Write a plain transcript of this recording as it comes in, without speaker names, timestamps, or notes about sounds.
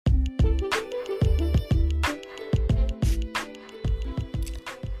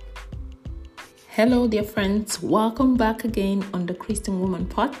Hello, dear friends. Welcome back again on the Christian Woman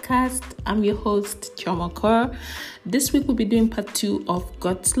Podcast. I'm your host, Chioma Kaur. This week we'll be doing part 2 of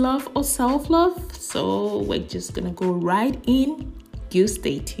God's love or self-love. So we're just going to go right in. You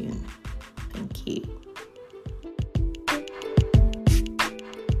stay tuned. Thank you.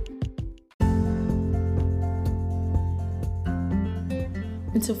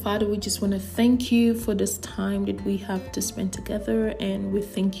 And so, Father, we just want to thank you for this time that we have to spend together. And we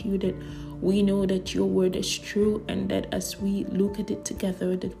thank you that we know that your word is true, and that as we look at it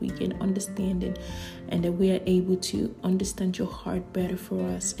together, that we can understand it, and that we are able to understand your heart better for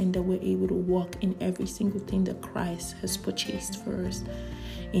us, and that we're able to walk in every single thing that Christ has purchased for us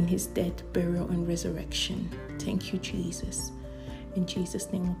in his death, burial, and resurrection. Thank you, Jesus. In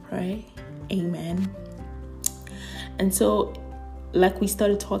Jesus' name we pray. Amen. And so, like we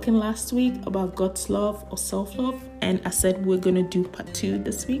started talking last week about God's love or self-love, and I said we're going to do part 2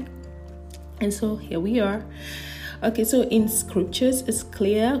 this week. And so here we are. Okay, so in scriptures, it's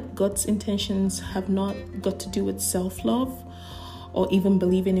clear God's intentions have not got to do with self-love or even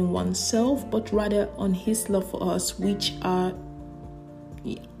believing in oneself, but rather on his love for us, which are,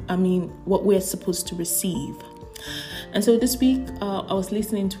 what we're supposed to receive. And so this week, I was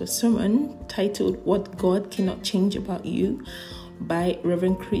listening to a sermon titled "What God Cannot Change About You" by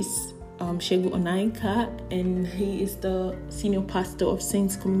Reverend Chris Shegu Onaika, and he is the senior pastor of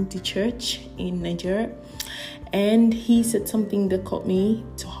Saints Community Church in Nigeria. And he said something that caught me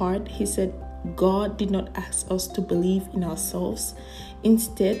to heart. He said, God did not ask us to believe in ourselves.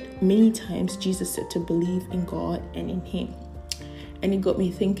 Instead, many times Jesus said to believe in God and in him. And it got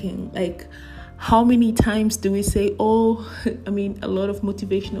me thinking, like, how many times do we say, a lot of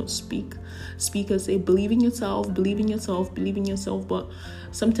motivational speakers say, believe in yourself, but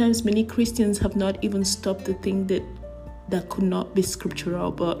sometimes many Christians have not even stopped to think that could not be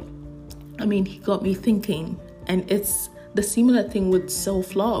scriptural. But he got me thinking, and it's the similar thing with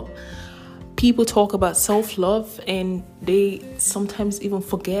self-love. People talk about self-love, and they sometimes even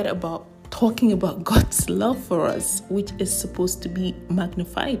forget about talking about God's love for us, which is supposed to be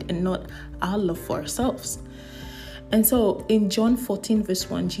magnified and not our love for ourselves. And so in John 14 verse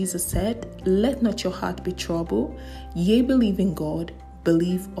 1, Jesus said, "Let not your heart be troubled. Ye believe in God,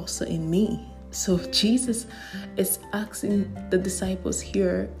 believe also in me." So Jesus is asking the disciples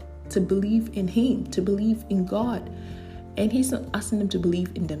here to believe in him, to believe in God. And he's not asking them to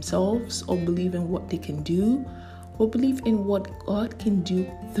believe in themselves or believe in what they can do, or believe in what God can do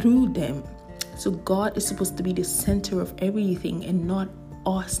through them. So God is supposed to be the center of everything and not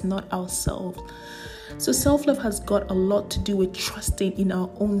us, not ourselves. So self-love has got a lot to do with trusting in our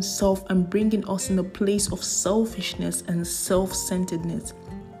own self and bringing us in a place of selfishness and self-centeredness.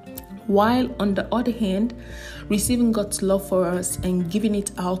 While on the other hand, receiving God's love for us and giving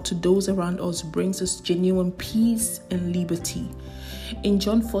it out to those around us brings us genuine peace and liberty. In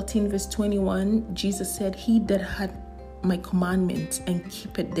John 14 verse 21, Jesus said, "He that had my commandments and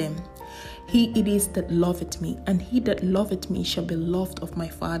keepeth them, he it is that loveth me, and he that loveth me shall be loved of my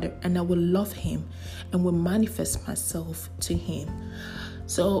Father, and I will love him and will manifest myself to him."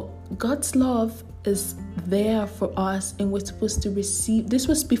 So God's love is there for us, and we're supposed to receive. This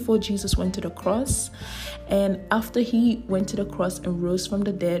was before Jesus went to the cross, and after he went to the cross and rose from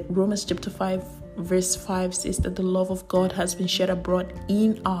the dead, Romans chapter 5 verse 5 says that the love of God has been shed abroad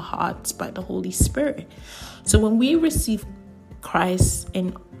in our hearts by the Holy Spirit. So when we receive Christ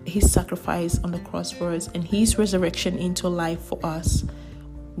and his sacrifice on the cross for us and his resurrection into life for us,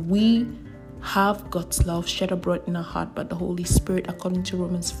 we have God's love shed abroad in our heart by the Holy Spirit, according to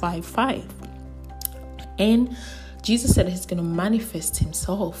Romans 5:5. And Jesus said he's going to manifest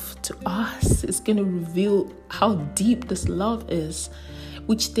himself to us. It's going to reveal how deep this love is,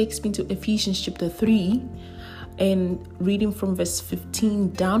 which takes me to Ephesians chapter 3. And reading from verse 15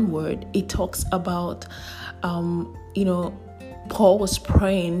 downward, it talks about, Paul was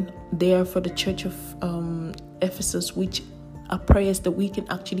praying there for the church of Ephesus, which are prayers that we can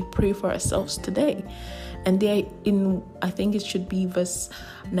actually pray for ourselves today. And there in, I think it should be verse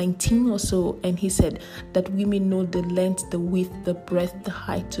 19 or so, and he said that we may know the length, the width, the breadth, the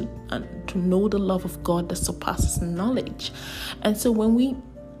height, to know the love of God that surpasses knowledge. And so when we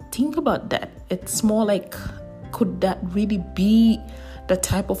think about that, it's more like, could that really be the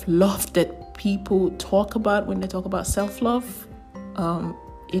type of love that people talk about when they talk about self-love?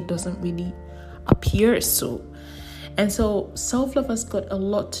 It doesn't really appear so. And so self-love has got a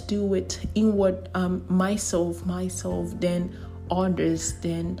lot to do with inward, myself, then others,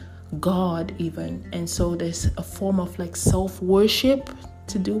 then God even. And so there's a form of like self-worship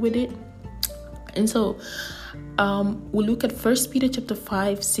to do with it. And so we look at 1 Peter chapter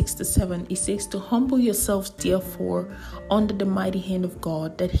 5, 6 to 7. It says, to humble yourselves, therefore, under the mighty hand of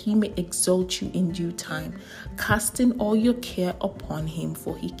God, that he may exalt you in due time, casting all your care upon him,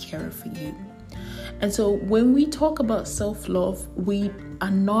 for he careth for you. And so when we talk about self-love, we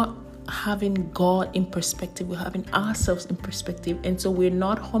are not having God in perspective. We're having ourselves in perspective. And so we're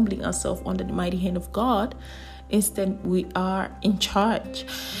not humbling ourselves under the mighty hand of God. Instead, we are in charge.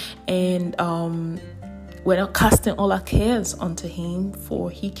 And we're not casting all our cares onto him,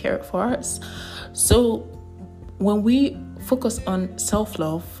 for he cared for us. So when we focus on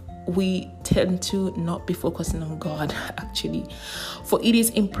self-love, we tend to not be focusing on God, actually. For it is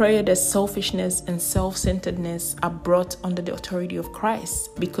in prayer that selfishness and self-centeredness are brought under the authority of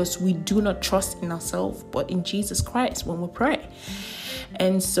Christ, because we do not trust in ourselves, but in Jesus Christ when we pray.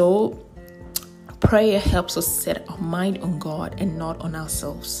 And so prayer helps us set our mind on God and not on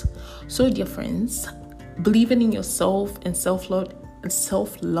ourselves. So, dear friends, believing in yourself and self-love, is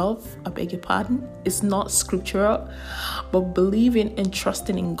not scriptural, but believing and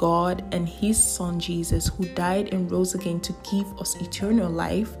trusting in God and his son Jesus, who died and rose again to give us eternal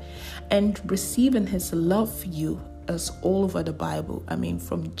life, and receiving his love for you is all over the Bible. I mean,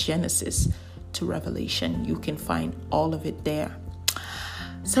 from Genesis to Revelation, you can find all of it there.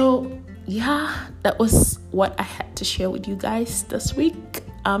 So yeah, that was what I had to share with you guys this week.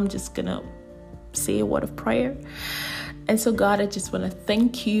 I'm just gonna say a word of prayer. And so, God, I just want to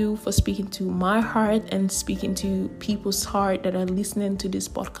thank you for speaking to my heart and speaking to people's heart that are listening to this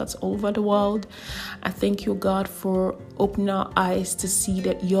podcast all over the world. I thank you, God, for opening our eyes to see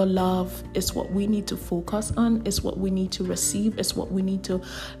that your love is what we need to focus on, is what we need to receive, is what we need to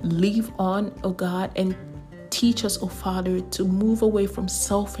live on, oh God, and teach us, oh Father, to move away from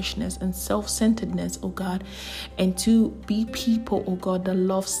selfishness and self-centeredness, oh God, and to be people, oh God, that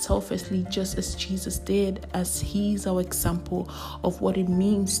love selflessly just as Jesus did, as he's our example of what it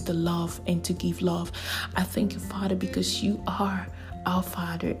means to love and to give love. I thank you, Father, because you are our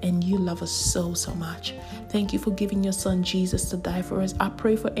Father and you love us so much. Thank you for giving your son Jesus to die for us. I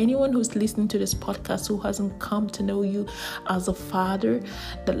pray for anyone who's listening to this podcast who hasn't come to know you as a Father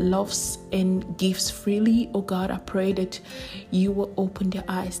that loves and gives freely. Oh God, I pray that you will open their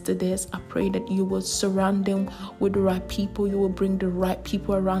eyes to this. I pray that you will surround them with the right people. You will bring the right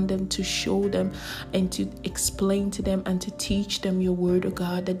people around them to show them and to explain to them and to teach them your word, oh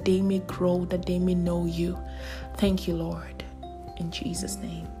God, that they may grow, that they may know you. Thank you, Lord. In Jesus'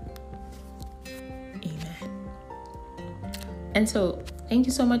 name, amen. And so, thank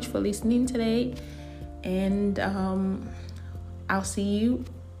you so much for listening today. And I'll see you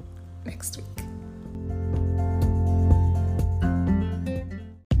next week.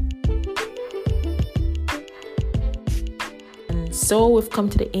 So we've come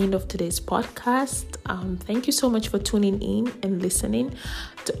to the end of today's podcast. Thank you so much for tuning in and listening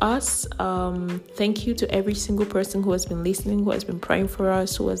to us. Thank you to every single person who has been listening, who has been praying for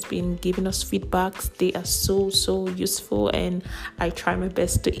us, who has been giving us feedbacks. They are so useful, and I try my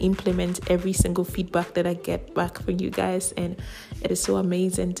best to implement every single feedback that I get back from you guys. And it is so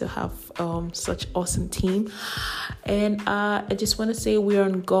amazing to have such awesome team. And I just want to say we're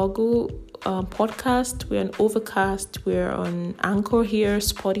on Google podcast, we're on Overcast, we're on Anchor here,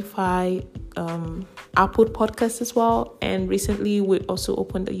 Spotify, Apple Podcasts as well, and recently we also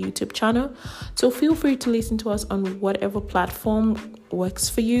opened a YouTube channel, so feel free to listen to us on whatever platform works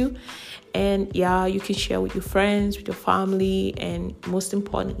for you. And yeah, you can share with your friends, with your family, and most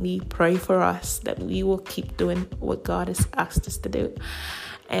importantly, pray for us that we will keep doing what God has asked us to do.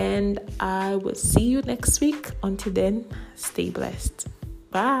 And I will see you next week. Until then, stay blessed.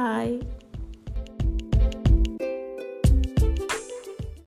 Bye.